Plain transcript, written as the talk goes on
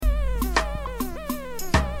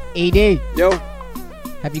ED, Yo,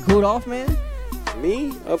 have you cooled off, man?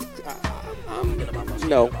 me?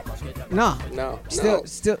 No. Still.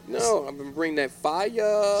 No, I'm gonna bring that fire.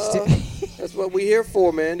 That's what we here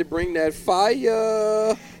for, man. To bring that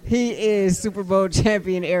fire. He is Super Bowl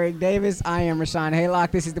champion Eric Davis. I am Rashawn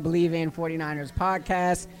Haylock. This is the Believe in 49ers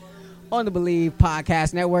podcast on the Believe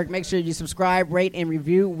Podcast Network. Make sure you subscribe, rate, and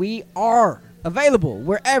review. We are available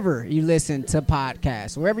wherever you listen to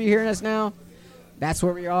podcasts. Wherever you're hearing us now, that's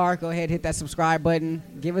where we are. Go ahead, hit that subscribe button.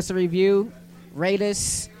 Give us a review. Rate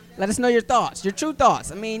us. Let us know your thoughts, your true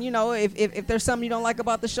thoughts. I mean, you know, if there's something you don't like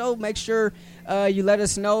about the show, make sure you let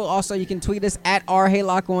us know. Also, you can tweet us at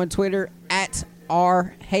rhaylock on Twitter, at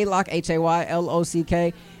rhaylock,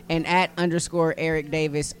 Haylock, and at _ Eric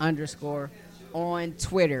Davis _ on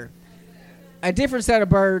Twitter. A different set of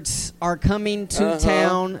birds are coming to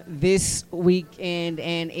town this weekend,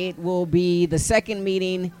 and it will be the second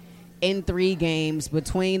meeting in 3 games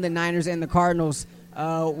between the Niners and the Cardinals.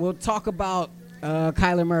 We'll talk about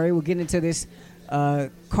Kyler Murray. We'll get into this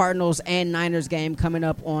Cardinals and Niners game coming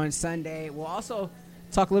up on Sunday. We'll also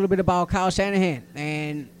talk a little bit about Kyle Shanahan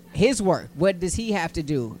and his work. What does he have to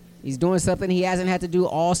do? He's doing something he hasn't had to do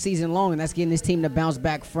all season long, and that's getting his team to bounce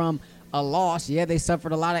back from a loss. Yeah, they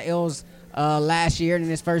suffered a lot of ills last year and in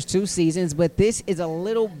his first 2 seasons, but this is a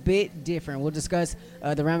little bit different. We'll discuss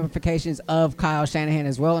the ramifications of Kyle Shanahan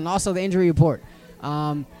as well, and also the injury report.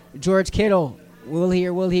 George Kittle, will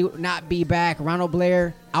he not be back? Ronald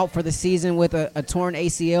Blair out for the season with a torn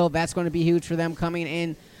ACL. That's going to be huge for them coming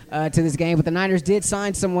in to this game. But the Niners did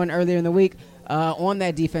sign someone earlier in the week on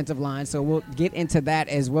that defensive line, so we'll get into that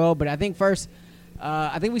as well. But I think first,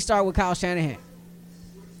 I think we start with Kyle Shanahan.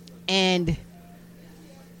 And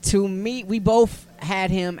to me, we both had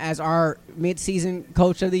him as our midseason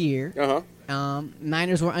coach of the year.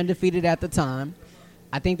 Niners were undefeated at the time.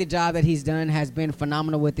 I think the job that he's done has been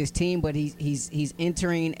phenomenal with this team, but he's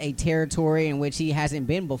entering a territory in which he hasn't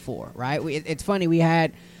been before, right? It's funny, we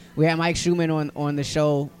had Mike Schumann on the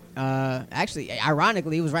show. Actually,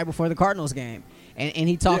 ironically, it was right before the Cardinals game, and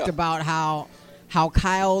he talked about how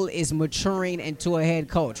Kyle is maturing into a head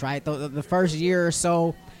coach, right? The first year or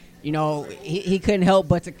so, you know, he couldn't help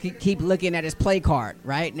but to keep looking at his play card,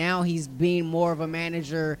 right? Now he's being more of a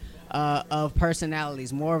manager of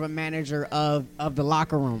personalities, more of a manager of the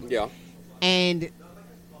locker room. Yeah. And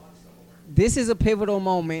this is a pivotal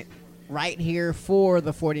moment right here for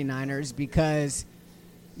the 49ers because,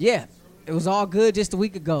 yeah, it was all good just a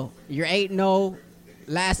week ago. You're 8-0,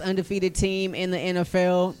 last undefeated team in the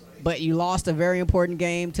NFL, but you lost a very important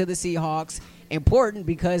game to the Seahawks. Important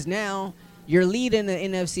because now your lead in the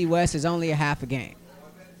NFC West is only a half a game.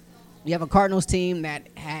 You have a Cardinals team that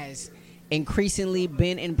has increasingly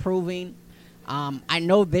been improving. I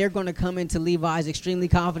know they're going to come into Levi's extremely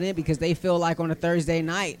confident because they feel like on a Thursday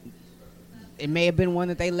night, it may have been one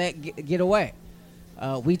that they let get away.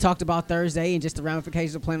 We talked about Thursday and just the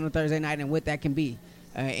ramifications of playing on a Thursday night and what that can be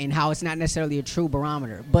and how it's not necessarily a true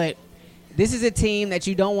barometer. But this is a team that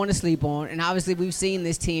you don't want to sleep on, and obviously we've seen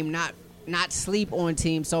this team not sleep on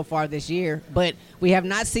teams so far this year, but we have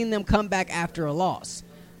not seen them come back after a loss.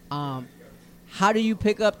 How do you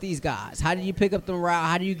pick up these guys? How do you pick up the morale?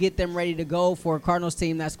 How do you get them ready to go for a Cardinals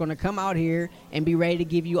team that's going to come out here and be ready to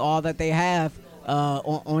give you all that they have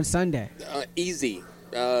on Sunday? Easy.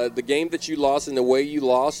 The game that you lost and the way you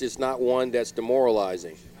lost is not one that's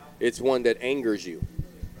demoralizing. It's one that angers you.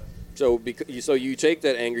 So you take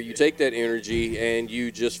that anger, you take that energy, and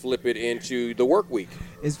you just flip it into the work week.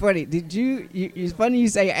 It's funny. It's funny you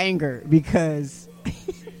say anger because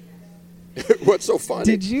what's so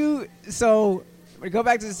funny? So we go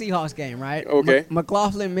back to the Seahawks game, right? Okay.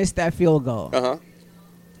 McLaughlin missed that field goal.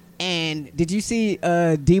 And did you see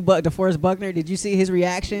DeForest Buckner? Did you see his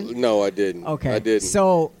reaction? No, I didn't. Okay. I didn't.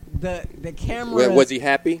 So the camera. Was he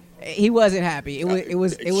happy? He wasn't happy. It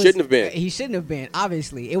was shouldn't have been. He shouldn't have been.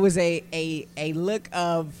 Obviously, it was a look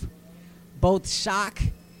of both shock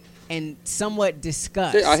and somewhat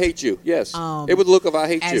disgust. I hate you. Yes. It was a look of I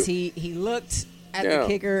hate you. As he looked at the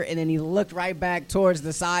kicker and then he looked right back towards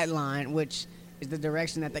the sideline, which is the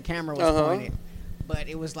direction that the camera was pointed. But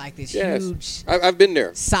it was like this huge I've been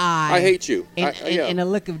there. Sigh. I hate you. And a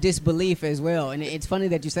look of disbelief as well. And it's funny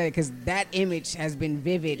that you say it because that image has been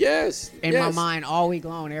vivid in my mind all week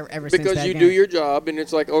long ever since that game. Because you do your job, and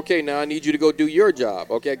it's like, okay, now I need you to go do your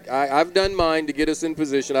job. Okay, I've done mine to get us in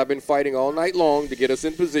position. I've been fighting all night long to get us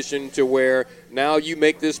in position to where now you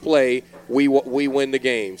make this play, we win the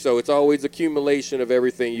game. So it's always accumulation of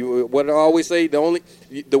everything. What I always say,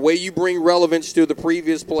 the way you bring relevance to the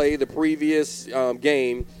previous play, the previous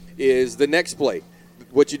game, is the next play,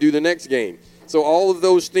 what you do the next game. So all of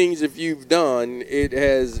those things, if you've done,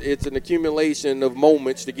 it's an accumulation of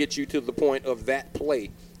moments to get you to the point of that play,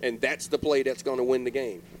 and that's the play that's going to win the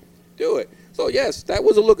game. Do it. So yes, that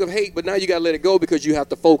was a look of hate, but now you got to let it go because you have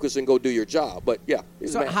to focus and go do your job. But yeah.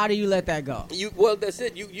 So how do you let that go? Well, that's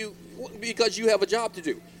it. Because you have a job to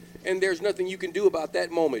do, and there's nothing you can do about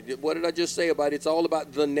that moment. What did I just say about it? It's all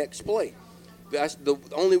about the next play. That's the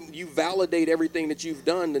only you validate everything that you've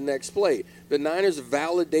done the next play. The Niners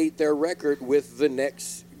validate their record with the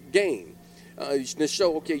next game. To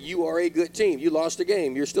show, okay, you are a good team. You lost a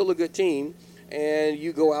game. You're still a good team, and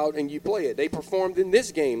you go out and you play it. They performed in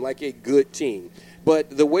this game like a good team.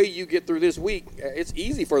 But the way you get through this week, it's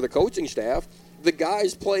easy for the coaching staff. The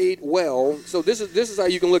guys played well. So this is how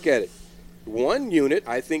you can look at it. One unit,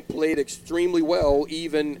 I think, played extremely well,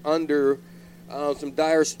 even under some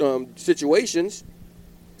dire situations.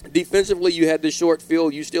 Defensively, you had the short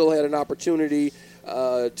field. You still had an opportunity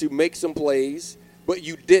to make some plays, but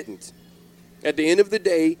you didn't. At the end of the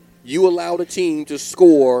day, you allowed a team to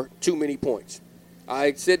score too many points.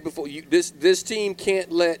 I said before, this team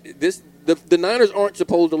can't let this. The Niners aren't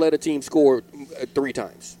supposed to let a team score 3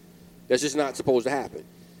 times. That's just not supposed to happen.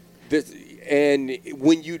 And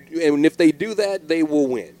if they do that, they will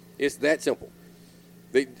win. It's that simple.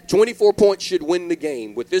 24 points should win the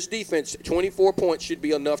game. With this defense, 24 points should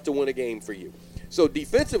be enough to win a game for you. So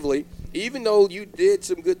defensively, even though you did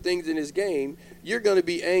some good things in this game, you're going to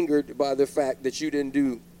be angered by the fact that you didn't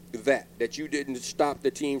do that you didn't stop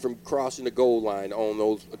the team from crossing the goal line on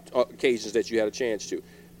those occasions that you had a chance to.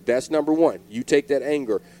 That's number one. You take that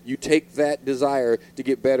anger. You take that desire to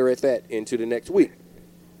get better at that into the next week.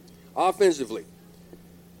 Offensively,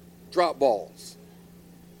 drop balls,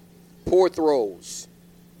 poor throws,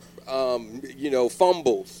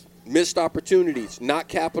 fumbles, missed opportunities, not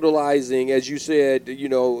capitalizing, as you said,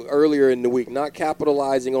 earlier in the week, not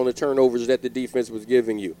capitalizing on the turnovers that the defense was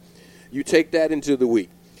giving you. You take that into the week.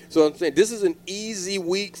 So I'm saying this is an easy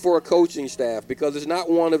week for a coaching staff because it's not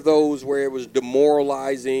one of those where it was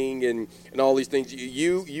demoralizing and all these things.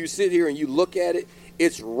 You sit here and you look at it,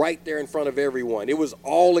 it's right there in front of everyone. It was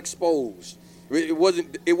all exposed. It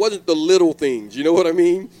wasn't the little things, you know what I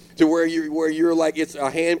mean? To where you're like it's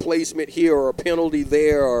a hand placement here or a penalty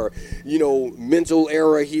there or mental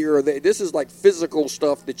error here or there. This is like physical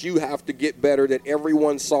stuff that you have to get better that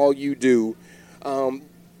everyone saw you do.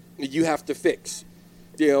 You have to fix.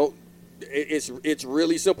 It's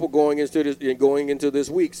really simple going into this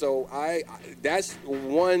week. So that's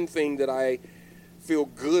one thing that I feel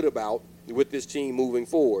good about with this team moving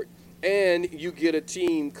forward. And you get a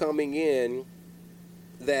team coming in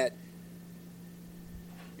that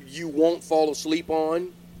you won't fall asleep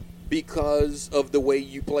on because of the way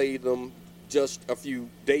you played them just a few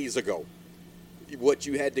days ago. What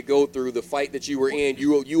you had to go through, the fight that you were in,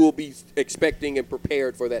 you will be expecting and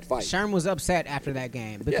prepared for that fight. Sherm was upset after that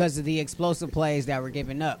game because of the explosive plays that were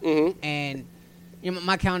given up. Mm-hmm. And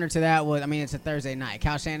my counter to that was, it's a Thursday night.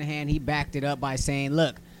 Kyle Shanahan, he backed it up by saying,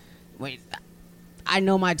 look, I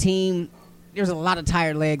know my team, there's a lot of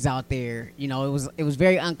tired legs out there. It was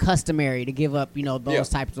very uncustomary to give up, those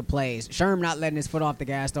types of plays. Sherm not letting his foot off the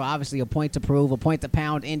gas, though, obviously a point to prove, a point to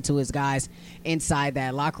pound into his guys inside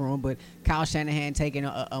that locker room. But Kyle Shanahan taking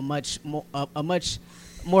a much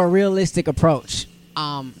more realistic approach.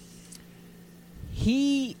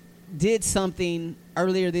 He did something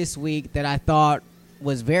earlier this week that I thought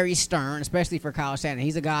was very stern, especially for Kyle Shanahan.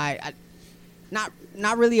 He's a guy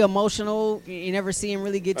not really emotional. You never see him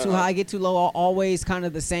really get too high, get too low, always kind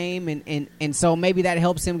of the same. And so maybe that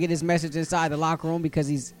helps him get his message inside the locker room because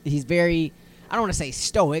he's very, I don't want to say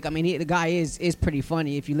stoic. The guy is pretty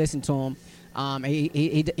funny if you listen to him.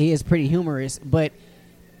 He is pretty humorous, but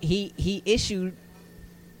he issued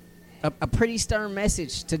a pretty stern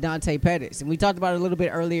message to Dante Pettis. And we talked about it a little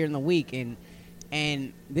bit earlier in the week.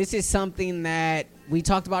 And this is something that we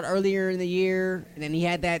talked about earlier in the year. And then he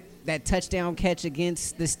had that touchdown catch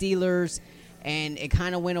against the Steelers, and it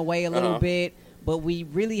kind of went away a little bit. But we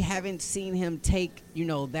really haven't seen him take,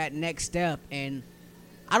 that next step. And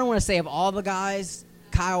I don't want to say of all the guys,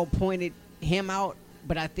 Kyle pointed him out,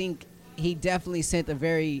 but I think he definitely sent a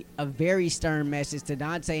very stern message to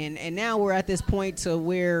Dante. And now we're at this point to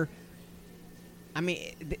where,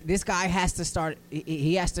 this guy has to start.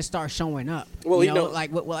 He has to start showing up. Well, how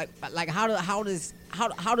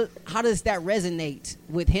does that resonate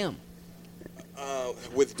with him?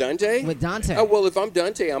 With Dante? With Dante. Oh, well, if I'm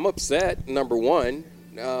Dante, I'm upset. Number one,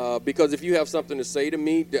 because if you have something to say to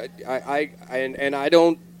me, I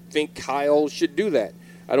don't think Kyle should do that.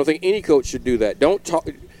 I don't think any coach should do that. Don't talk.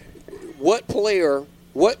 What player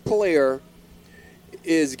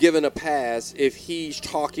is given a pass if he's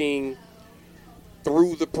talking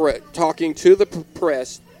through the press, talking to the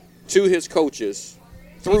press, to his coaches,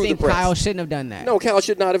 through you think the press. Kyle shouldn't have done that? No, Kyle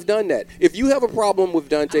should not have done that. If you have a problem with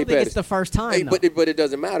Dante I don't think Pettis, it's the first time, hey, though. but it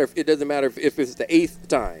doesn't matter. It doesn't matter if it's the 8th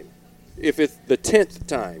time, if it's the 10th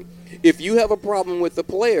time. If you have a problem with the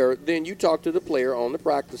player, then you talk to the player on the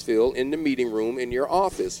practice field, in the meeting room, in your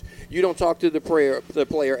office. You don't talk to the player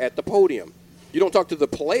at the podium. You don't talk to the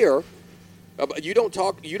player. You don't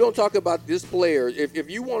talk about this player. If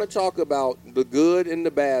you want to talk about the good and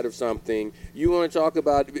the bad of something, you want to talk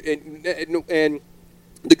about and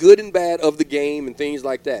the good and bad of the game and things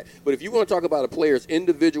like that. But if you want to talk about a player's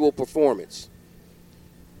individual performance,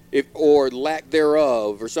 or lack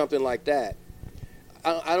thereof, or something like that,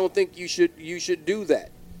 I don't think you should do that.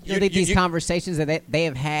 You think these conversations that they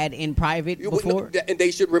have had in private before? And they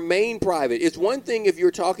should remain private. It's one thing if you're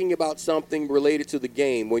talking about something related to the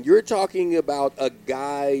game. When you're talking about a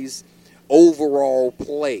guy's overall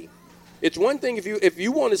play, it's one thing if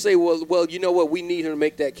you want to say, well, you know what, we need him to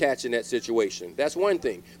make that catch in that situation. That's one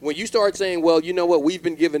thing. When you start saying, well, you know what, we've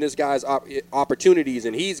been giving this guy's opportunities,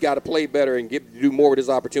 and he's got to play better and do more with his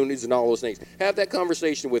opportunities and all those things, have that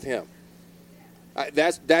conversation with him.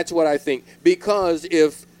 That's what I think. Because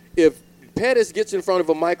if Pettis gets in front of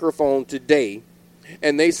a microphone today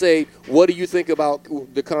and they say, what do you think about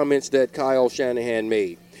the comments that Kyle Shanahan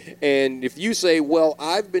made? And if you say, well,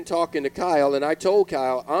 I've been talking to Kyle and I told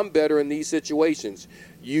Kyle I'm better in these situations.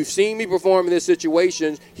 You've seen me perform in these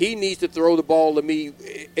situations. He needs to throw the ball to me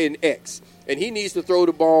in X. And he needs to throw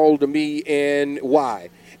the ball to me in Y.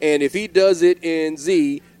 And if he does it in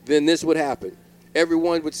Z, then this would happen.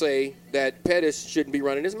 Everyone would say that Pettis shouldn't be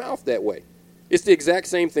running his mouth that way. It's the exact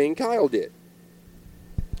same thing Kyle did.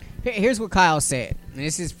 Here's what Kyle said, and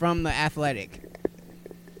this is from The Athletic.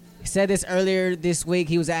 He said this earlier this week.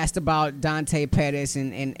 He was asked about Dante Pettis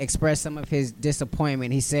and expressed some of his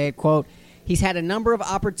disappointment. He said, quote, he's had a number of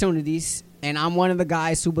opportunities, and I'm one of the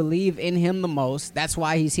guys who believe in him the most. That's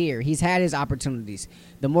why he's here. He's had his opportunities.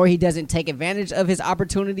 The more he doesn't take advantage of his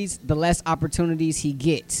opportunities, the less opportunities he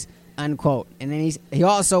gets. Unquote. And then he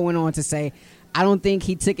also went on to say, I don't think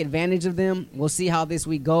he took advantage of them. We'll see how this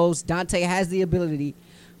week goes. Dante has the ability,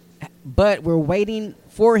 but we're waiting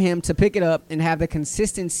for him to pick it up and have the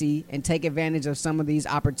consistency and take advantage of some of these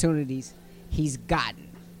opportunities he's gotten.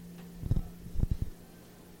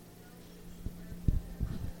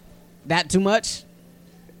 That too much?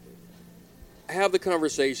 Have the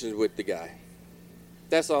conversations with the guy.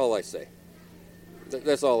 That's all I say.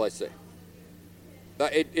 That's all I say.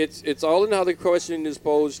 It's all in how the question is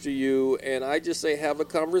posed to you, and I just say have a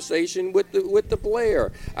conversation with the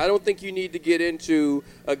player. I don't think you need to get into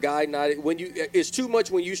a guy it's too much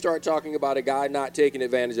when you start talking about a guy not taking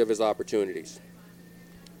advantage of his opportunities.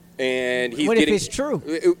 And he's what if it's true?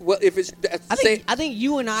 Well, if it's, I think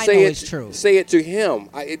you and I know it's true. Say it to him.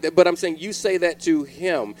 But I'm saying you say that to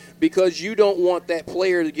him because you don't want that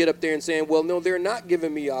player to get up there and saying, well, no, they're not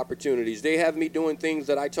giving me opportunities. They have me doing things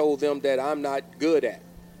that I told them that I'm not good at.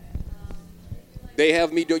 They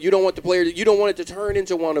have me do. You don't want the player. You don't want it to turn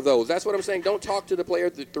into one of those. That's what I'm saying. Don't talk to the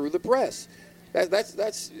player through the press.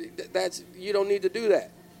 That's you don't need to do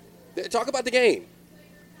that. Talk about the game.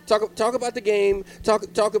 Talk about the game. Talk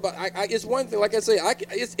about. It's one thing. Like I say,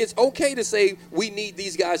 it's okay to say we need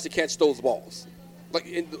these guys to catch those balls, like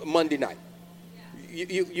in Monday night.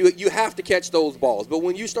 You have to catch those balls. But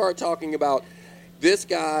when you start talking about this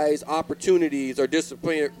guy's opportunities are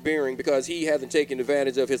disappearing because he hasn't taken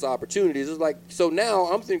advantage of his opportunities, it's like, so now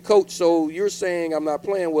I'm thinking, Coach, so you're saying I'm not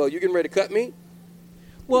playing well. You're getting ready to cut me?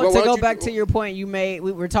 Well, to go back to your point you made,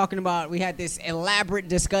 we were talking about, we had this elaborate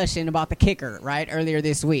discussion about the kicker, right, earlier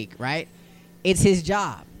this week, right? It's his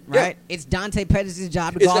job, right? Yeah. It's Dante Pettis'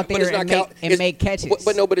 job to go out there and make catches.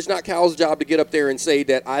 But it's not Cal's job to get up there and say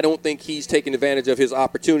that I don't think he's taking advantage of his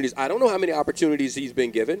opportunities. I don't know how many opportunities he's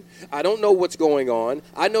been given. I don't know what's going on.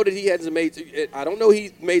 I know that I don't know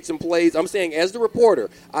he made some plays. I'm saying as the reporter,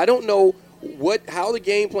 I don't know how the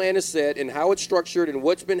game plan is set and how it's structured and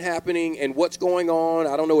what's been happening and what's going on.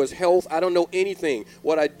 I don't know his health. I don't know anything.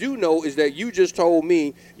 What I do know is that you just told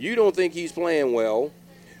me you don't think he's playing well.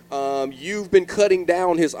 You've been cutting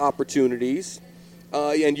down his opportunities,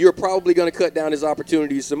 and you're probably going to cut down his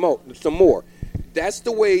opportunities some more. That's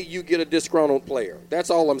the way you get a disgruntled player. That's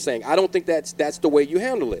all I'm saying. I don't think that's the way you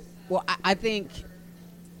handle it. Well, I think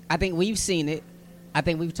we've seen it. I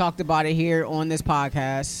think we've talked about it here on this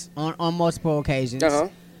podcast on multiple occasions.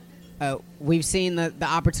 We've seen the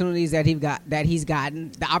opportunities that he's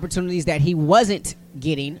gotten, the opportunities that he wasn't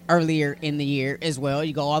getting earlier in the year as well.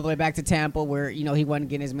 You go all the way back to Tampa where he wasn't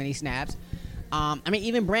getting as many snaps. I mean,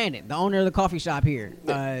 even Brandon, the owner of the coffee shop here,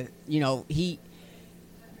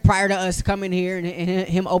 prior to us coming here and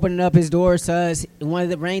him opening up his doors to us, one of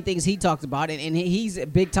the main things he talked about, and he's a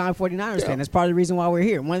big-time 49ers fan. That's part of the reason why we're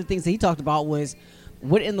here. One of the things that he talked about was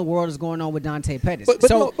what in the world is going on with Dante Pettis.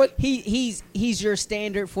 He's your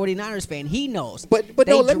standard 49ers fan. He knows. But they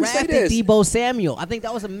no, let me say drafted this. Deebo Samuel. I think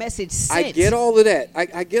that was a message sent. I get all of that.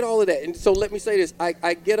 I get all of that. And so let me say this.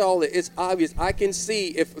 I get all of it. It's obvious. I can see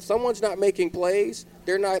if someone's not making plays,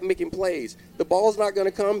 they're not making plays. The ball's not going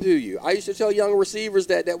to come to you. I used to tell young receivers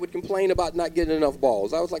that would complain about not getting enough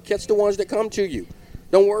balls. I was like, catch the ones that come to you.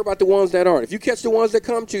 Don't worry about the ones that aren't. If you catch the ones that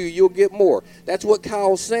come to you, you'll get more. That's what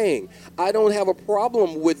Kyle's saying. I don't have a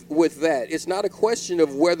problem with that. It's not a question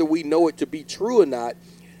of whether we know it to be true or not.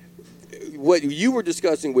 What you were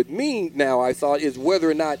discussing with me now, I thought, is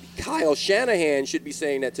whether or not Kyle Shanahan should be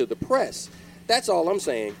saying that to the press. That's all I'm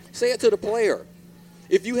saying. Say it to the player.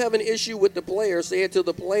 If you have an issue with the player, say it to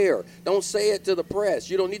the player. Don't say it to the press.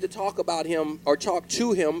 You don't need to talk about him or talk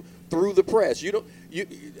to him through the press.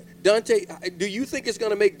 Dante, do you think it's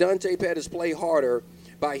going to make Dante Pettis play harder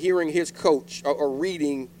by hearing his coach or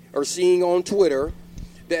reading or seeing on Twitter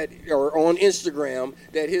or on Instagram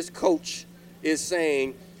that his coach is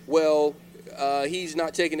saying, well, he's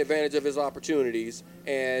not taking advantage of his opportunities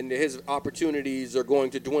and his opportunities are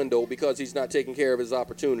going to dwindle because he's not taking care of his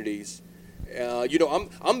opportunities?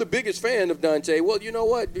 I'm the biggest fan of Dante. Well, you know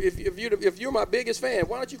what? If you're my biggest fan,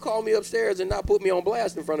 why don't you call me upstairs and not put me on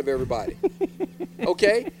blast in front of everybody?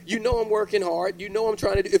 Okay? You know I'm working hard. You know I'm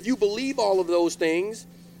trying to do. If you believe all of those things,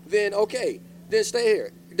 then okay, then stay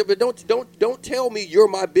here. But don't tell me you're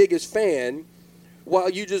my biggest fan while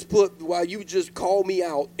you just call me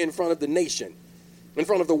out in front of the nation, in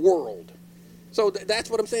front of the world. So that's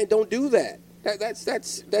what I'm saying. Don't do that. That's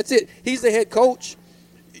it. He's the head coach.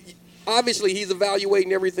 Obviously, he's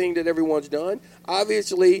evaluating everything that everyone's done.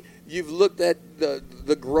 Obviously, you've looked at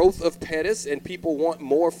the growth of Pettis, and people want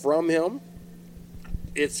more from him.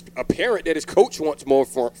 It's apparent that his coach wants more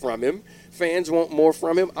from him. Fans want more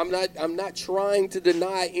from him. I'm not trying to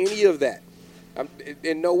deny any of that.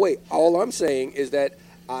 In no way. All I'm saying is that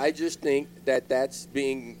I just think that's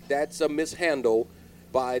a mishandle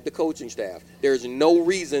by the coaching staff. There's no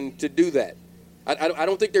reason to do that. I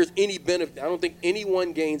don't think there's any benefit. I don't think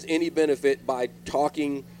anyone gains any benefit by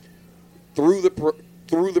talking through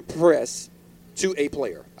the press to a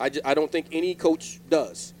player. I don't think any coach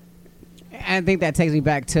does. I think that takes me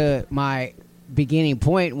back to my beginning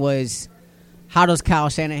point was, how does Kyle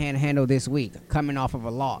Shanahan handle this week coming off of a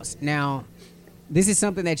loss? Now, this is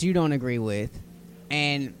something that you don't agree with,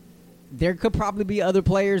 and there could probably be other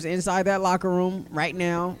players inside that locker room right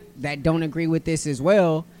now that don't agree with this as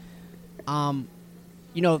well.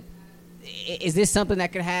 Is this something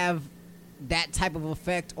that could have that type of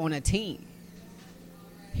effect on a team?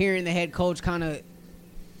 Hearing the head coach kind of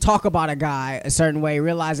talk about a guy a certain way,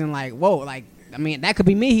 realizing that could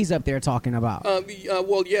be me he's up there talking about.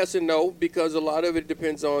 Well, yes and no, because a lot of it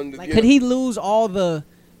depends on. Could he lose all the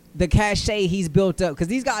cachet he's built up? Because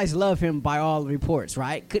these guys love him by all reports,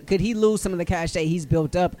 right? Could he lose some of the cachet he's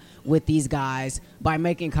built up with these guys by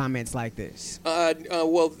making comments like this?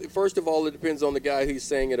 Well, first of all, it depends on the guy he's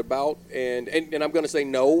saying it about, and I'm going to say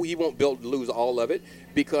no, he won't lose all of it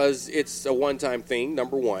because it's a one-time thing.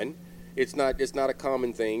 Number one, it's not a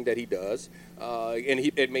common thing that he does, and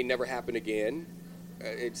it may never happen again.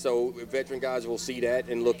 So veteran guys will see that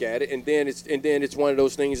and look at it, and then it's one of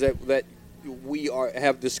those things that we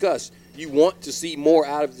have discussed. You want to see more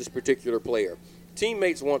out of this particular player.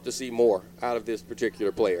 Teammates want to see more out of this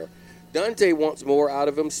particular player. Dante wants more out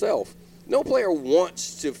of himself. No player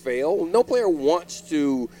wants to fail. No player wants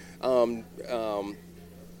to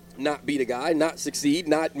not be the guy, not succeed,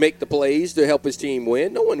 not make the plays to help his team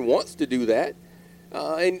win. No one wants to do that.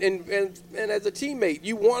 And as a teammate,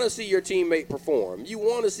 you want to see your teammate perform. You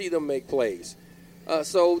want to see them make plays.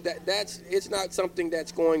 So it's not something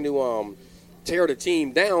that's going to tear the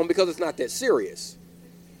team down because it's not that serious.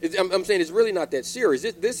 I'm saying it's really not that serious.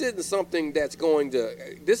 This isn't something that's going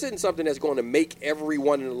to make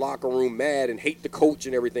everyone in the locker room mad and hate the coach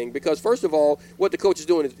and everything. Because first of all, what the coach is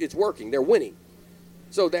doing it's working. They're winning.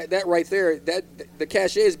 So that right there, the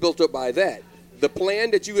cachet is built up by that. The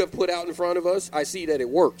plan that you have put out in front of us, I see that it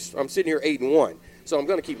works. I'm sitting here 8-1, so I'm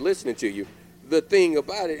going to keep listening to you. The thing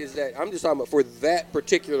about it is that I'm just talking about for that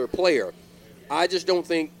particular player. I just don't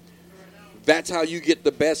think that's how you get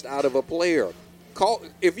the best out of a player.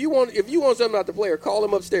 If you want something out the player, call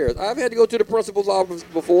him upstairs. I've had to go to the principal's office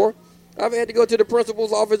before. I've had to go to the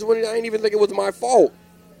principal's office when I didn't even think it was my fault.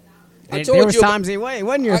 There was times it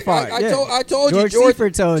wasn't your fault. I told George you.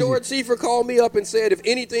 Seifert told you. George Seifert called me up and said, if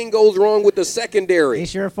anything goes wrong with the secondary,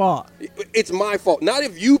 it's your fault. It's my fault. Not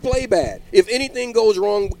if you play bad. If anything goes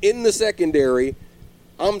wrong in the secondary,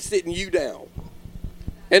 I'm sitting you down.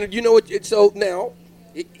 And you know what? So now,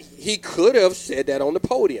 he could have said that on the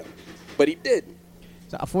podium, but he didn't.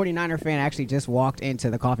 So a 49er fan actually just walked into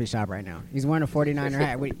the coffee shop right now. He's wearing a 49er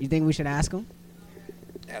hat. You think we should ask him?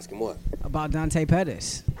 Ask him what? About Dante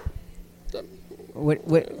Pettis.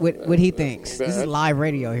 What he thinks. This is live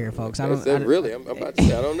radio here, folks. I'm about to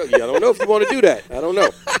say, I don't know. I don't know if you want to do that. I don't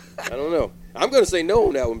know. I'm going to say no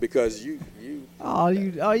on that one because you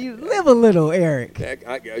live a little, Eric.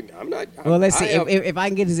 I'm not. Well, let's see if I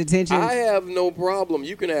can get his attention. I have no problem.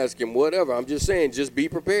 You can ask him whatever. I'm just saying, just be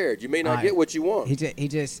prepared. You may not get what you want. He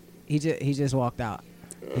just walked out.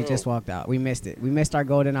 He just walked out. We missed it. We missed our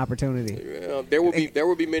golden opportunity. Well, there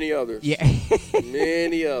will be many others. Yeah,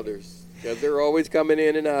 many others. Because they're always coming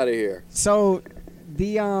in and out of here. So,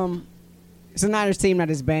 the Niners team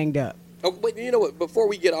that is banged up. Oh, but you know what? Before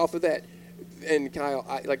we get off of that, and Kyle,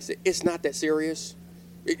 like I said, it's not that serious.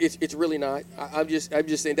 It's really not. I'm just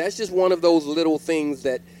saying that's just one of those little things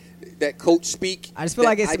that coach speak. I just feel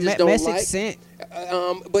like it's a message sent.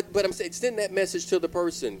 But I'm saying send that message to the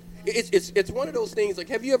person. It's one of those things. Like,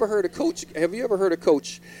 have you ever heard a coach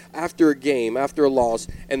after a game, after a loss,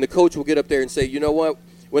 and the coach will get up there and say, you know what?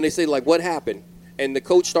 When they say, like, what happened? And the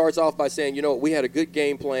coach starts off by saying, you know what, we had a good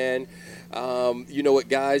game plan. You know what,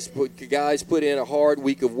 guys put in a hard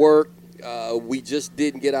week of work. We just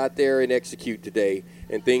didn't get out there and execute today,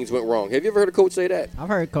 and things went wrong. Have you ever heard a coach say that? I've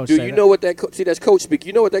heard coach say that. Do you know what that see, that's coach speak.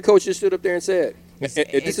 You know what that coach just stood up there and said?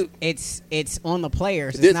 It's on the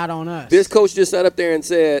players. It's not on us. This coach just sat up there and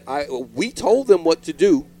said, we told them what to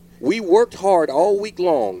do. We worked hard all week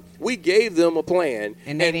long. We gave them a plan,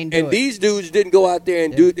 and they didn't do it. And these dudes didn't go out there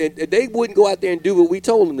and do. And they wouldn't go out there and do what we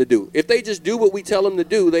told them to do. If they just do what we tell them to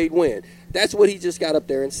do, they'd win. That's what he just got up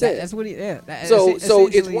there and said. That's what he. Yeah. So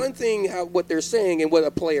it's one thing what they're saying and what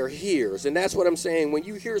a player hears, and that's what I'm saying. When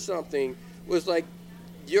you hear something, was like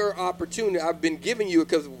your opportunity. I've been giving you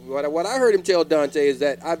because what I heard him tell Dante is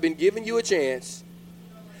that I've been giving you a chance.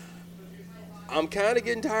 I'm kind of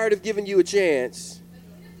getting tired of giving you a chance.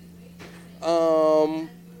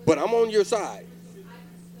 But I'm on your side.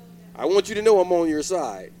 I want you to know I'm on your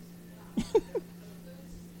side.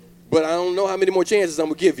 But I don't know how many more chances I'm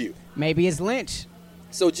going to give you. Maybe it's Lynch.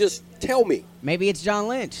 So just tell me. Maybe it's John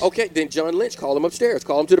Lynch. Okay, then John Lynch, call him upstairs.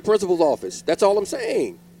 Call him to the principal's office. That's all I'm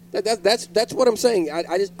saying. That's what I'm saying.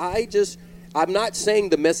 I'm not saying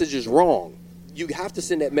the message is wrong. You have to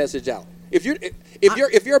send that message out. If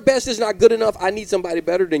your best is not good enough, I need somebody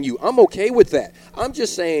better than you. I'm okay with that. I'm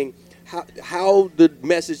just saying how the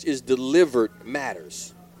message is delivered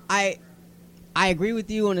matters. I agree with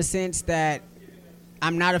you in the sense that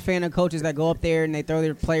I'm not a fan of coaches that go up there and they throw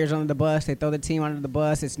their players under the bus. They throw the team under the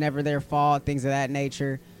bus. It's never their fault, things of that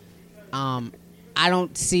nature. I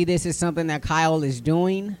don't see this as something that Kyle is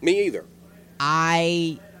doing. Me either.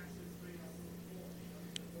 I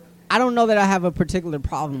don't know that I have a particular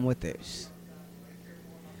problem with this.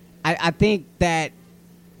 I think that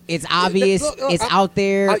it's obvious. It's out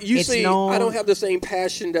there. It's known. I don't have the same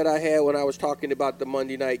passion that I had when I was talking about the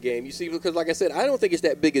Monday night game. You see, because like I said, I don't think it's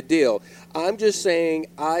that big a deal. I'm just saying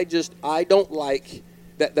I don't like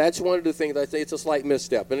that. That's one of the things I say it's a slight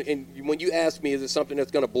misstep. And when you ask me, is it something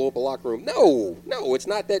that's going to blow up a locker room? No, it's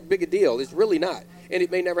not that big a deal. It's really not. And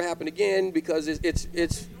it may never happen again because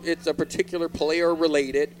it's a particular player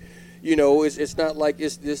related. You know, it's not like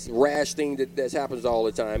it's this rash thing that happens all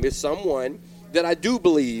the time. It's someone that I do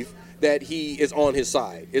believe that he is on his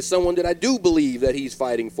side. It's someone that I do believe that he's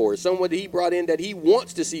fighting for. It's someone that he brought in that he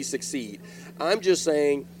wants to see succeed. I'm just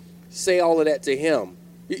saying, say all of that to him.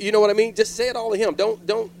 You know what I mean? Just say it all to him.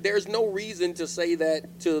 Don't. There's no reason to say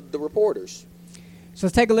that to the reporters. So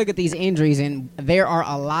let's take a look at these injuries, and there are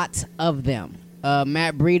a lot of them.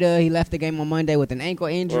 Matt Breida, he left the game on Monday with an ankle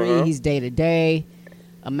injury. Uh-huh. He's day-to-day.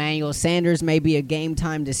 Emmanuel Sanders may be a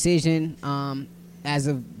game-time decision. As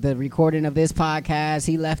of the recording of this podcast,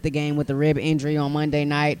 he left the game with a rib injury on Monday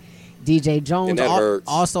night. DJ Jones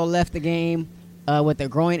also left the game with a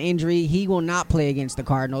groin injury. He will not play against the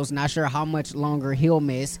Cardinals. Not sure how much longer he'll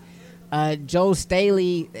miss. Joe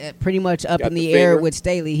Staley, pretty much up in the air with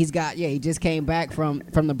Staley. He just came back from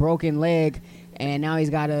the broken leg, and now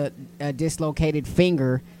he's got a dislocated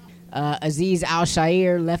finger. Azeez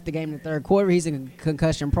Al-Shaair left the game in the third quarter. He's in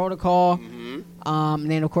concussion protocol. Mm-hmm.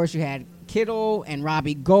 And then, of course, you had Kittle and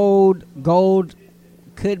Robbie Gould. Gould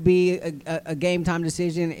could be a game-time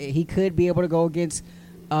decision. He could be able to go against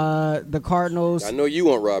The Cardinals. I know you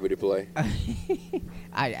want Robbie to play.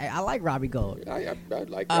 I like Robbie Gold. I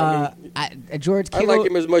like George I Kittle. like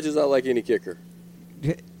him as much as I like any kicker.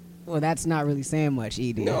 Well, that's not really saying much,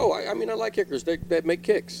 Ed. No, I mean I like kickers that make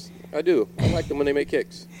kicks. I do. I like them when they make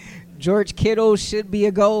kicks. George Kittle should be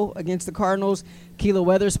a go against the Cardinals. Keelan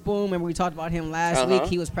Weatherspoon, remember we talked about him last week.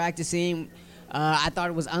 He was practicing. I thought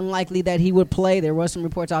it was unlikely that he would play. There were some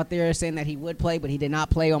reports out there saying that he would play, but he did not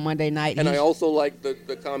play on Monday night. And I also like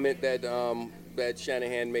the comment that that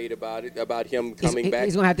Shanahan made about him coming back.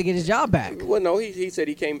 He's going to have to get his job back. Well, no, he said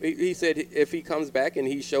he said if he comes back and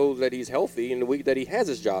he shows that he's healthy in the week that he has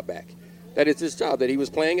his job back. That it's his job, that he was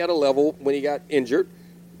playing at a level when he got injured,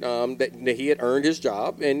 that he had earned his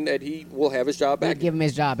job, and that he will have his job back. Give him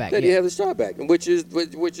his job back. That he have his job back, which is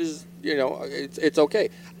it's okay.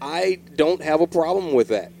 I don't have a problem with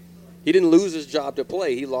that. He didn't lose his job to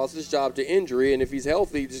play. He lost his job to injury, and if he's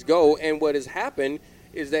healthy, just go. And what has happened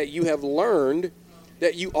is that you have learned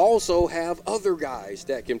that you also have other guys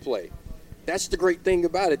that can play. That's the great thing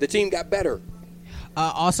about it. The team got better.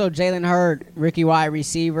 Also, Jalen Hurd, rookie wide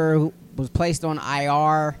receiver, who was placed on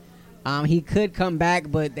IR. He could come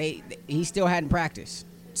back, but he still hadn't practiced.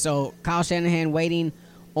 So Kyle Shanahan waiting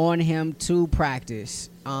on him to practice.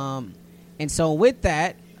 And so with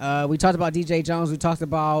that, we talked about DJ Jones. We talked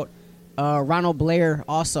about Ronald Blair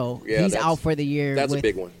also. Yeah, he's out for the year. That's a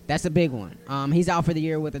big one. That's a big one. He's out for the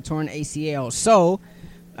year with a torn ACL. So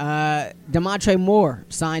DeMontre Moore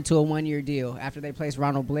signed to a one-year deal after they placed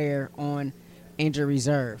Ronald Blair on injured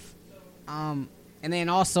reserve. And then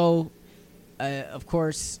also, of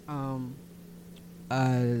course, Quan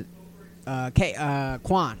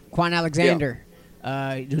Alexander,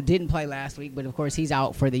 who didn't play last week, but of course he's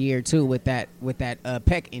out for the year too with that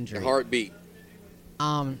pec injury. Heartbeat.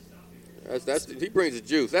 He brings the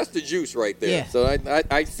juice. That's the juice right there. Yeah. So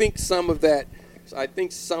I think some of that. I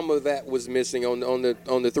think some of that was missing on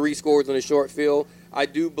the three scores on the short field. I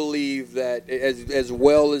do believe that as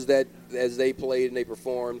well as they played and they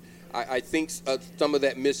performed, I think some of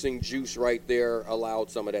that missing juice right there allowed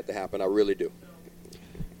some of that to happen. I really do.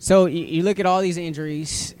 So you look at all these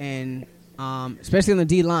injuries, and especially on the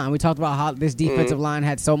D line, we talked about how this defensive line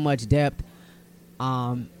had so much depth,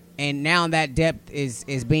 and now that depth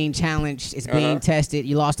is being challenged. It's being tested.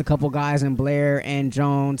 You lost a couple guys in Blair and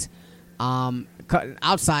Jones,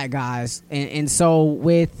 outside guys, and so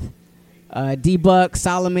with D-Buck,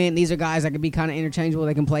 Solomon, these are guys that can be kind of interchangeable.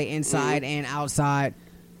 They can play inside and outside.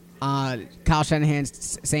 Kyle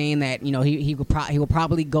Shanahan's saying that he will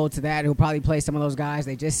probably go to that. He'll probably play some of those guys.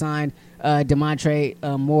 They just signed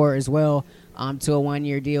DeMontre Moore as well to a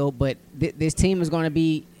one-year deal. But this team is going to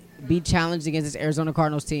be challenged against this Arizona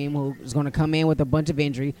Cardinals team, who is going to come in with a bunch of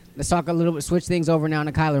injury. Let's talk a little bit. Switch things over now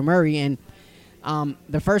to Kyler Murray, and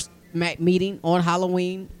the first meeting on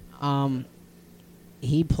Halloween,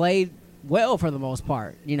 he played well for the most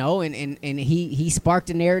part, and he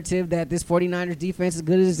sparked a narrative that this 49ers defense, as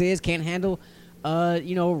good as it is, can't handle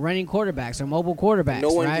running quarterbacks or mobile quarterbacks.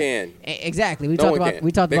 No one right? can. Exactly. We No talked one about can.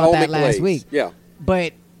 we talked They about all that make last plays. week. Yeah.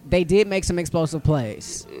 But they did make some explosive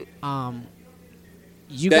plays. That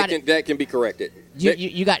can be corrected.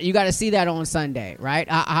 You got to see that on Sunday, right?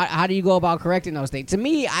 How do you go about correcting those things? To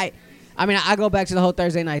me, I go back to the whole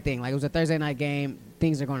Thursday night thing. Like, it was a Thursday night game.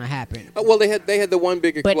 Things are going to happen. Well, they had the one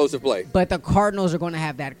big explosive play. But the Cardinals are going to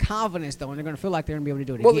have that confidence, though, and they're going to feel like they're going to be able to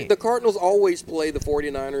do it Well, again. the Cardinals always play the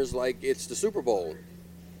 49ers like it's the Super Bowl.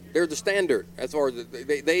 They're the standard as far as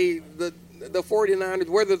the 49ers,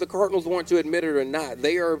 whether the Cardinals want to admit it or not,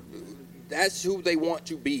 that's who they want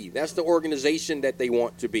to be. That's the organization that they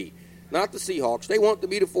want to be. Not the Seahawks. They want to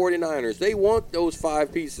be the 49ers. They want those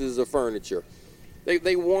 5 pieces of furniture.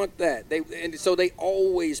 They want that. And so they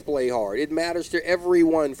always play hard. It matters to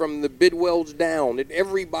everyone from the Bidwells down and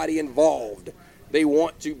everybody involved. They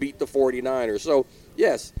want to beat the 49ers. So,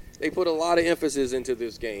 yes, they put a lot of emphasis into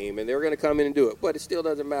this game, and they're going to come in and do it. But it still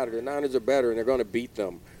doesn't matter. The Niners are better, and they're going to beat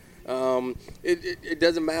them. It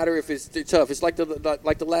doesn't matter if it's tough. It's like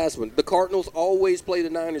the last one. The Cardinals always play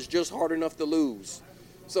the Niners just hard enough to lose.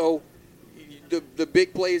 So the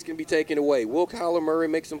big plays can be taken away. Will Kyler Murray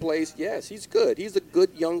make some plays? Yes, he's good. He's a good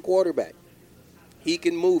young quarterback. He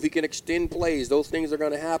can move. He can extend plays. Those things are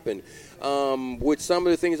going to happen. With some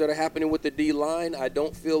of the things that are happening with the D-line, I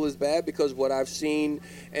don't feel as bad because what I've seen,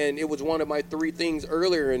 and it was one of my 3 things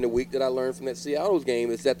earlier in the week that I learned from that Seattle game,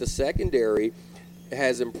 is that the secondary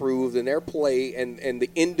has improved in their play, and the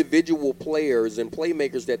individual players and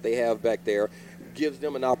playmakers that they have back there gives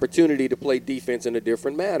them an opportunity to play defense in a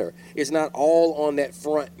different manner. It's not all on that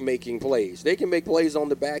front making plays. They can make plays on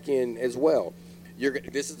the back end as well.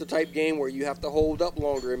 This is the type game where you have to hold up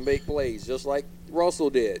longer and make plays, just like Russell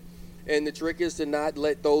did. And the trick is to not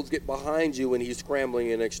let those get behind you when he's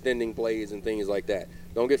scrambling and extending plays and things like that.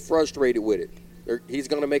 Don't get frustrated with it. He's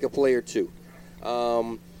going to make a play or two.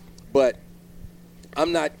 But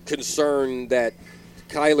I'm not concerned that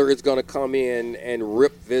Kyler is going to come in and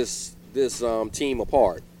rip this team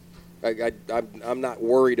apart. I'm not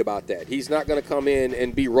worried about that. He's not going to come in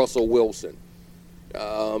and be Russell Wilson.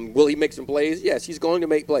 Will he make some plays? Yes, he's going to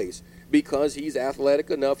make plays because he's athletic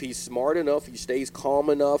enough, he's smart enough, he stays calm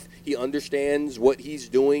enough, he understands what he's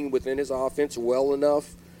doing within his offense well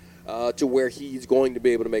enough to where he's going to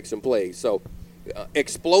be able to make some plays. So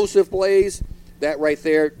explosive plays, that right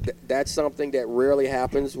there, that's something that rarely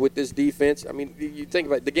happens with this defense. I mean, you think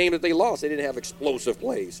about it, the game that they lost, they didn't have explosive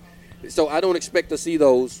plays. So I don't expect to see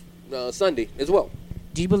those Sunday as well.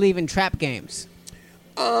 Do you believe in trap games?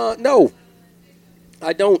 No.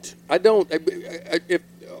 I don't.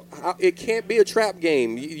 It can't be a trap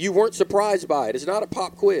game. You weren't surprised by it. It's not a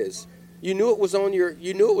pop quiz. You knew it was on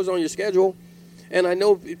your schedule. And I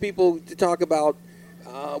know people talk about,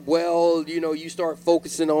 you start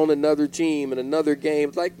focusing on another team and another game.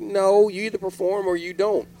 It's like, no, you either perform or you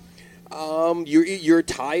don't. You're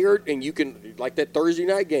tired, and you can, like that Thursday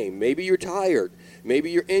night game. Maybe you're tired.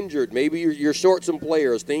 Maybe you're injured. Maybe you're short some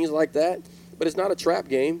players. Things like that. But it's not a trap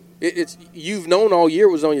game. It's you've known all year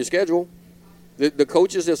it was on your schedule. The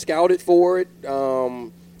coaches have scouted for it.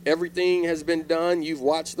 Everything has been done. You've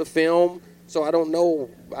watched the film. So I don't know.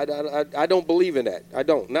 I don't believe in that. I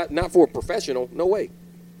don't. Not for a professional. No way.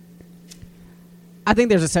 I think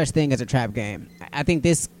there's a such thing as a trap game. I think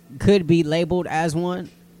this could be labeled as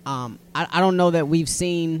one. I don't know that we've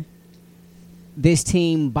seen this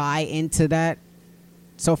team buy into that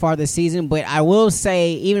so far this season, but I will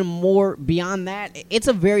say even more beyond that, it's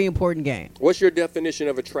a very important game. What's your definition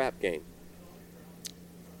of a trap game?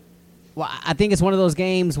 Well, I think it's one of those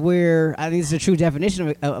games where I think it's a true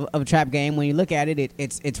definition of a trap game. When you look at it,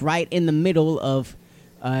 it's right in the middle of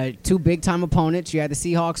two big-time opponents. You had the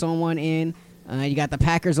Seahawks on one end. You got the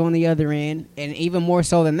Packers on the other end. And even more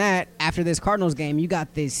so than that, after this Cardinals game, you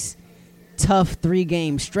got this tough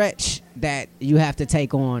 3-game stretch that you have to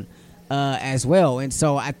take on as well. And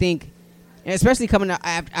so I think, especially coming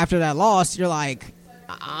after that loss, you're like,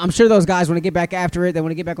 I'm sure those guys want to get back after it. They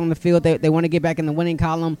want to get back on the field. They want to get back in the winning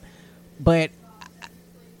column. But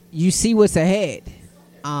you see what's ahead.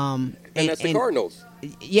 And that's the Cardinals.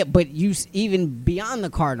 Yeah, but even beyond the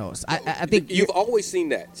Cardinals, I think you've always seen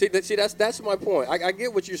that. See, that's my point. I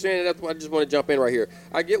get what you're saying. That's why I just want to jump in right here.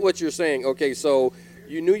 I get what you're saying. Okay, so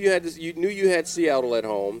you knew you had Seattle at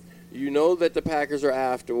home. You know that the Packers are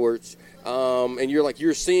afterwards, and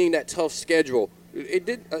you're seeing that tough schedule.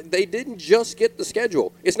 They didn't just get the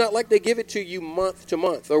schedule. It's not like they give it to you month to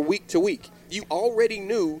month or week to week. You already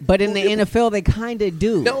knew. But in the NFL, they kind of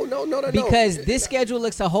do. No. Because this schedule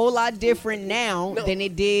looks a whole lot different now than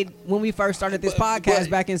it did when we first started this podcast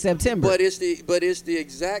back in September. But it's the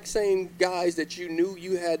exact same guys that you knew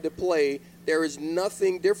you had to play. There is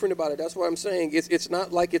nothing different about it. That's what I'm saying. It's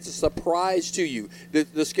not like it's a surprise to you.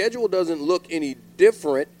 The schedule doesn't look any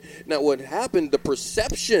different. Now, what happened, the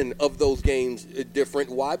perception of those games is different.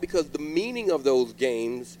 Why? Because the meaning of those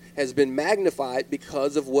games has been magnified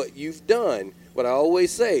because of what you've done. What I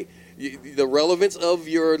always say, the relevance of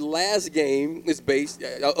your last game is based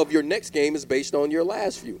of your next game is based on your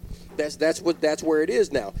last few. That's where it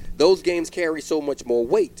is now. Those games carry so much more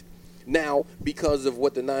weight now because of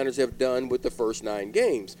what the Niners have done with the first 9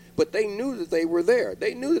 games. But they knew that they were there.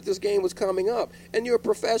 They knew that this game was coming up. And you're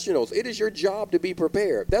professionals. It is your job to be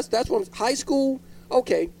prepared. That's what high school,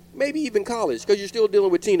 okay, maybe even college, because you're still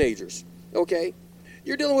dealing with teenagers. Okay?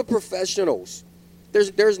 You're dealing with professionals.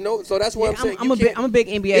 There's no, so that's what I'm saying. I'm a big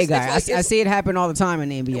NBA guy. I see it happen all the time in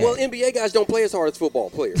the NBA. Well, NBA guys don't play as hard as football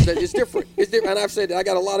players. It's different. It's different. And I've said that I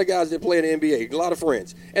got a lot of guys that play in the NBA, a lot of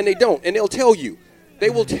friends, and they don't. And they'll tell you. They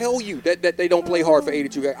will tell you that they don't play hard for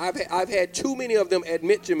 82 guys. I've had too many of them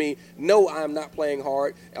admit to me, no, I'm not playing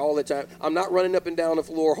hard all the time. I'm not running up and down the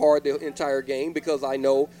floor hard the entire game because I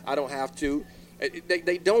know I don't have to.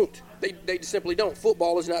 They don't. They simply don't.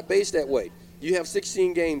 Football is not based that way. You have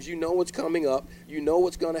 16 games. You know what's coming up. You know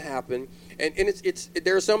what's going to happen. And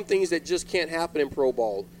there are some things that just can't happen in pro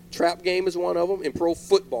ball. Trap game is one of them. In pro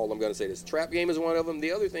football, I'm going to say this. Trap game is one of them.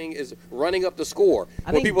 The other thing is running up the score.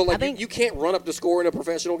 People are like, you can't run up the score in a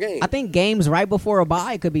professional game. I think games right before a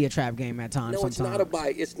bye could be a trap game at times. No, it's not a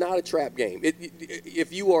bye. It's not a trap game.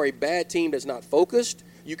 If you are a bad team that's not focused,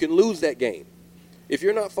 you can lose that game. If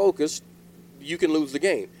you're not focused, you can lose the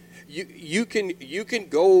game. You can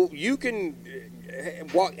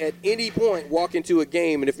walk at any point, walk into a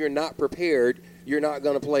game, and if you're not prepared, you're not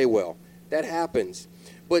going to play well. That happens.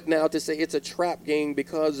 But now to say it's a trap game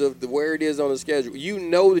because of where it is on the schedule, you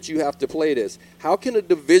know that you have to play this. How can a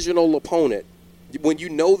divisional opponent, when you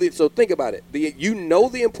know that, so think about it, you know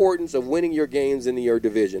the importance of winning your games in your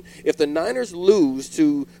division. If the Niners lose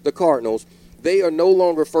to the Cardinals, they are no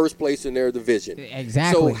longer first place in their division.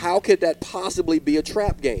 Exactly. So how could that possibly be a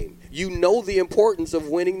trap game? You know the importance of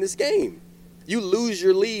winning this game. You lose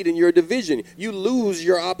your lead in your division. You lose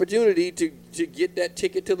your opportunity to get that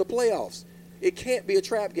ticket to the playoffs. It can't be a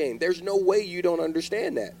trap game. There's no way you don't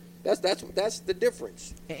understand that. That's the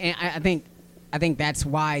difference. And I think that's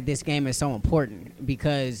why this game is so important,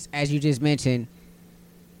 because as you just mentioned,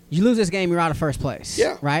 you lose this game, you're out of first place.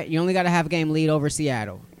 Yeah. Right? You only got to have a game lead over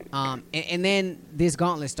Seattle. And then this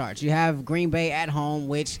gauntlet starts. You have Green Bay at home,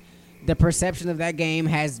 which the perception of that game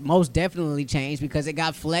has most definitely changed because it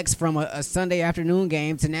got flexed from a Sunday afternoon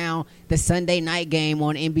game to now the Sunday night game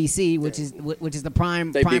on NBC, which is the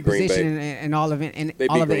prime position in all of the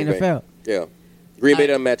NFL. Yeah, Green Bay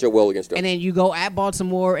doesn't match up well against them. And then you go at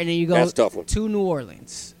Baltimore, and then you go That's a tough one. to New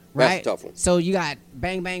Orleans. Right? That's a tough one. So you got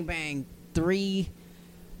bang, bang, bang, 3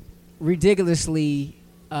 ridiculously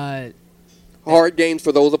hard games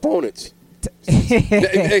for those opponents. See,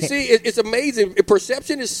 it's amazing.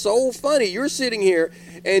 Perception is so funny. You're sitting here,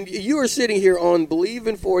 and you are sitting here on Believe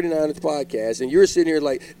in 49ers podcast, and you're sitting here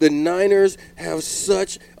like the Niners have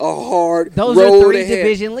such a hard those road are 3 ahead.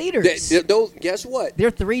 division leaders. Guess what? They're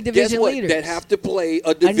 3 division leaders that have to play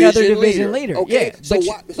a another division leader. Okay,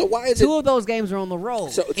 yeah, so why is it? 2 of those games are on the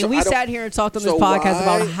road, and we sat here and talked on this so podcast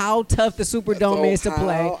why- about how tough the Superdome is to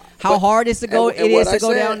play, but- how hard it is to go. and It what is to I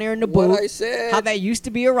go said- down there in the what boot. I said- how that used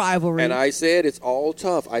to be a rivalry. And I said it's all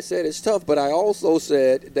tough. I said it's tough, but I also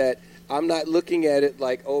said that I'm not looking at it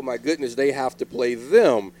like, oh my goodness, they have to play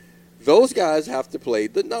them. Those guys have to play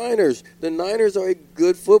the Niners. The Niners are a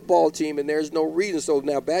good football team, and there's no reason. So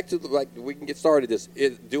now back to we can get started.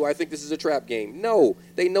 Do I think this is a trap game? No.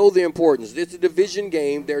 They know the importance. It's a division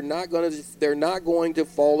game. They're not going to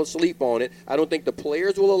fall asleep on it. I don't think the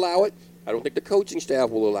players will allow it. I don't think the coaching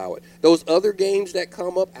staff will allow it. Those other games that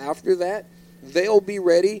come up after that, they'll be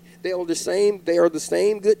ready. They are the same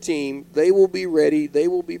good team. They will be ready. They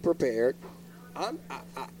will be prepared.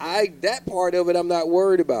 That part of it, I'm not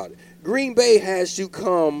worried about it. Green Bay has to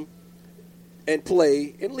come and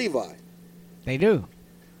play in Levi. They do.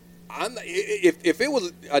 If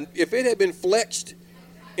it had been flexed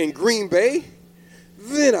in Green Bay,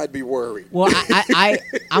 then I'd be worried. Well,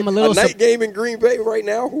 I'm a little a night game in Green Bay right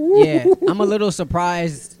now. Yeah, I'm a little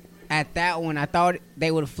surprised at that one. I thought they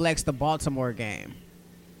would flex the Baltimore game.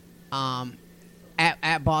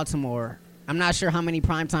 At Baltimore, I'm not sure how many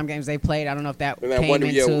primetime games they played. I don't know if that And I came wonder,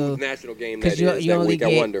 into whose national game that is that week.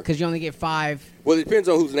 I wonder because you only get 5. Well, it depends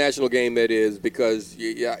on whose national game that is because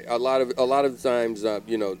a lot of times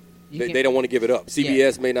they don't want to give it up.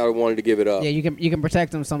 CBS may not have wanted to give it up. Yeah, you can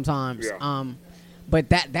protect them sometimes. Yeah. But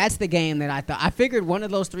that's the game that I thought. I figured one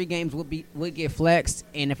of those 3 games would get flexed,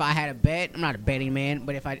 and if I had a bet, I'm not a betting man,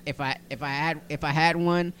 but if I had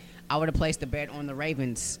one, I would have placed the bet on the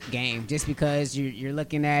Ravens game just because you're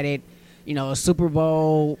looking at it, a Super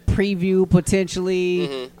Bowl preview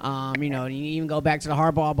potentially. Mm-hmm. You even go back to the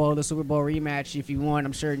Harbaugh Bowl, the Super Bowl rematch if you want.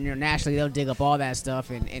 I'm sure nationally they'll dig up all that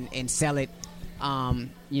stuff and sell it.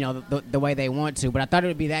 The way they want to, but I thought it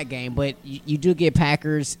would be that game. But you do get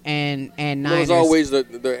Packers and Niners. There's always the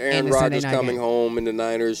Aaron the Sunday Rodgers night coming game. home, and the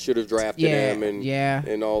Niners should have drafted him,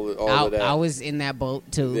 and all of that. I was in that boat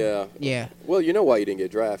too. Yeah. Well, you know why you didn't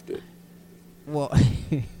get drafted. Well,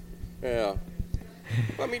 yeah.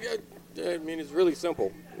 I mean, it's really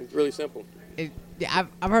simple. It's really simple.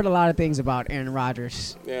 I've heard a lot of things about Aaron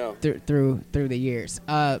Rodgers. Yeah. Through the years.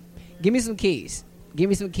 Give me some keys. Give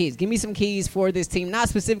me some keys. Give me some keys for this team, not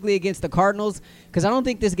specifically against the Cardinals, because I don't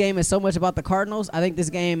think this game is so much about the Cardinals. I think this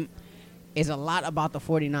game is a lot about the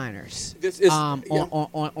 49ers. This is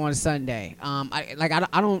on Sunday.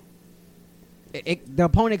 The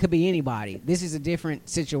opponent could be anybody. This is a different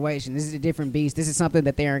situation. This is a different beast. This is something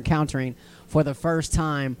that they're encountering for the first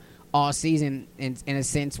time all season in a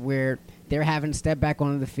sense where they're having to step back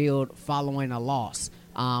onto the field following a loss.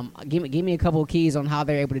 Give me a couple of keys on how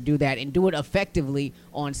they're able to do that and do it effectively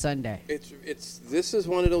on Sunday. This is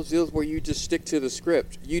one of those deals where you just stick to the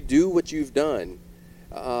script. You do what you've done.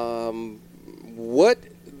 What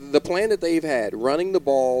the plan that they've had, running the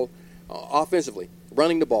ball offensively,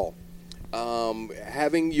 running the ball,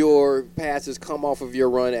 having your passes come off of your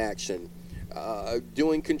run action,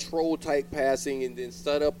 doing control type passing, and then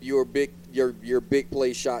set up your big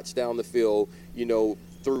play shots down the field,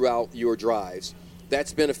 throughout your drives.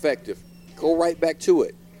 That's been effective. Go right back to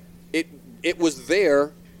it. It was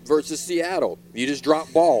there versus Seattle. You just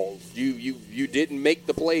dropped balls. You didn't make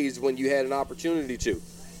the plays when you had an opportunity to.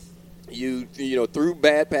 You threw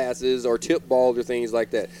bad passes or tip balls or things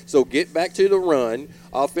like that. So get back to the run.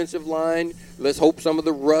 Offensive line, let's hope some of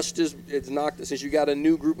the rust is knocked. Since you got a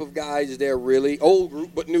new group of guys there, really old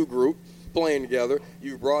group but new group playing together.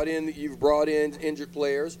 You've brought in injured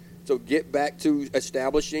players. So get back to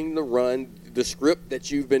establishing the run, the script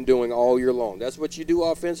that you've been doing all year long. That's what you do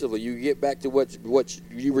offensively. You get back to what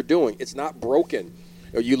you were doing. It's not broken.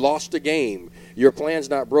 You lost a game. Your plan's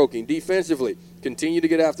not broken. Defensively, continue to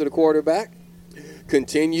get after the quarterback.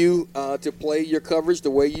 Continue to play your coverage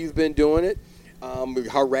the way you've been doing it.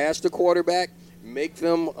 Harass the quarterback. Make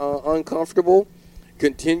them uncomfortable.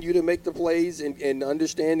 Continue to make the plays and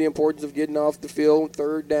understand the importance of getting off the field,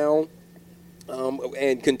 third down,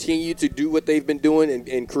 and continue to do what they've been doing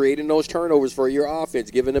and creating those turnovers for your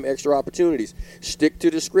offense, giving them extra opportunities. Stick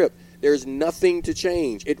to the script. There's nothing to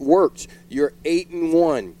change. It works. You're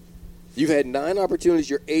 8-1. You've had 9 opportunities.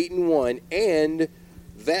 You're 8-1, and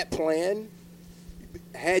that plan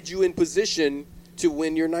had you in position to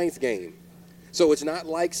win your 9th game. So it's not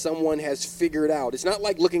like someone has figured out. It's not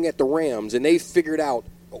like looking at the Rams and they figured out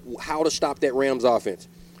how to stop that Rams offense.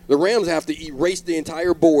 The Rams have to erase the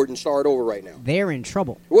entire board and start over right now. They're in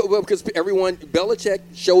trouble. Well, because Belichick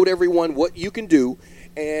showed everyone what you can do,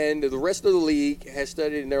 and the rest of the league has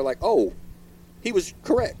studied, and they're like, oh, he was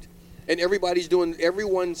correct. And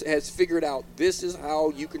everyone has figured out this is how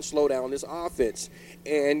you can slow down this offense,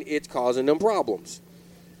 and it's causing them problems.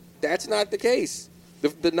 That's not the case.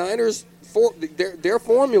 The Niners, their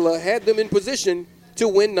formula had them in position to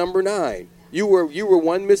win number 9. You were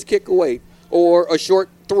one missed kick away or a short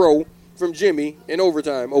throw from Jimmy in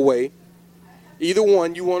overtime away. Either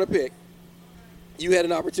one you want to pick, you had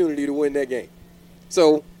an opportunity to win that game.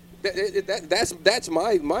 So that's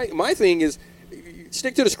my thing is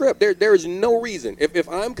stick to the script. There is no reason. If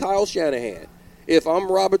I'm Kyle Shanahan, if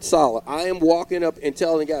I'm Robert Saleh, I am walking up and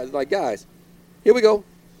telling the guys, like, guys, here we go.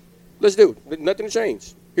 Let's do it. Nothing to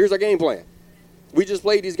change. Here's our game plan. We just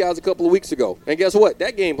played these guys a couple of weeks ago. And guess what?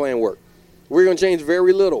 That game plan worked. We're going to change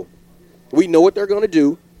very little. We know what they're going to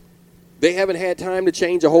do. They haven't had time to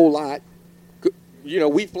change a whole lot.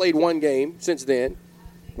 We've played one game since then.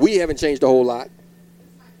 We haven't changed a whole lot.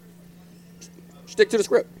 Stick to the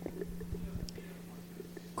script.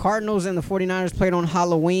 Cardinals and the 49ers played on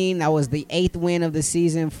Halloween. That was the 8th win of the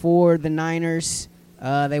season for the Niners.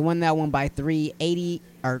 They won that one by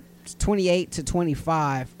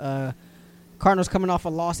 28-25. Cardinals coming off a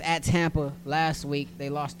loss at Tampa last week. They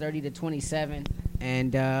lost 30-27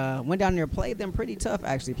 and went down there, played them pretty tough,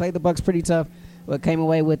 actually. Played the Bucs pretty tough, but came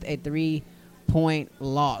away with a 3-point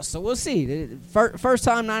loss. So we'll see. First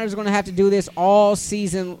time Niners are going to have to do this all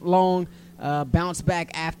season long, bounce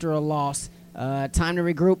back after a loss. Time to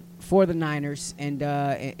regroup for the Niners and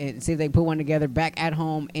see if they put one together back at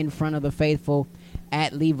home in front of the faithful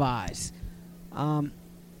at Levi's.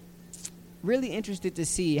 Really interested to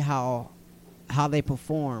see how they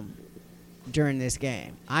perform during this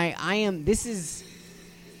game. I am. This is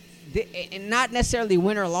not necessarily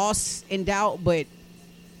win or loss in doubt, but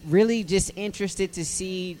really just interested to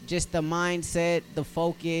see just the mindset, the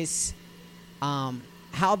focus,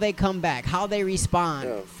 how they come back, how they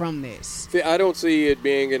respond from this. I don't see it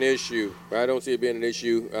being an issue. They're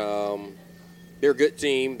a good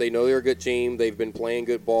team. They know they're a good team. They've been playing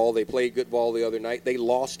good ball. They played good ball the other night. They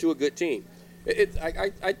lost to a good team.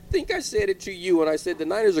 I think I said it to you when I said the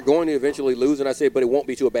Niners are going to eventually lose, and I said, but it won't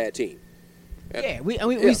be to a bad team. Yeah,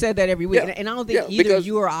 we said that every week, and I don't think either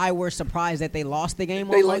you or I were surprised that they lost the game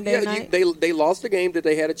on Monday night. They lost the game that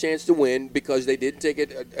they had a chance to win because they didn't take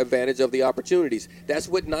advantage of the opportunities. That's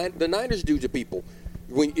what the Niners do to people.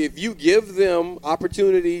 If you give them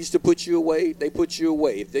opportunities to put you away, they put you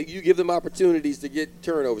away. If you give them opportunities to get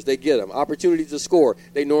turnovers, they get them. Opportunities to score,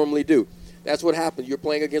 they normally do. That's what happens. You're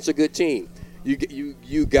playing against a good team.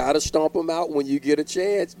 You got to stomp them out when you get a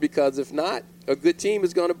chance, because if not, a good team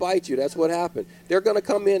is going to bite you. That's what happened. They're going to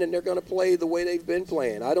come in and they're going to play the way they've been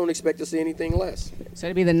playing. I don't expect to see anything less. So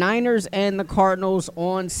it'll be the Niners and the Cardinals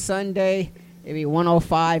on Sunday. It'll be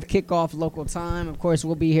 1:05 kickoff local time. Of course,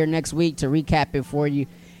 we'll be here next week to recap it for you.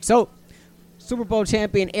 So, Super Bowl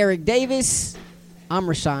champion Eric Davis. I'm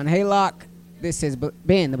Rashawn Haylock. This has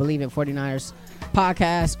been the Believe in 49ers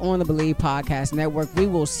podcast on the Believe Podcast Network. We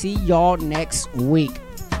will see y'all next week.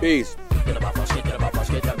 Peace.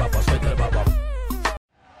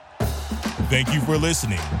 Thank you for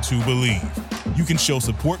listening to Believe. You can show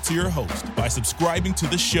support to your host by subscribing to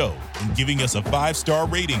the show and giving us a 5-star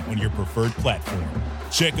rating on your preferred platform.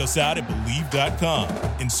 Check us out at Believe.com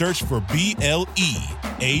and search for BLEAV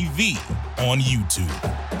on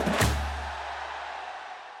YouTube.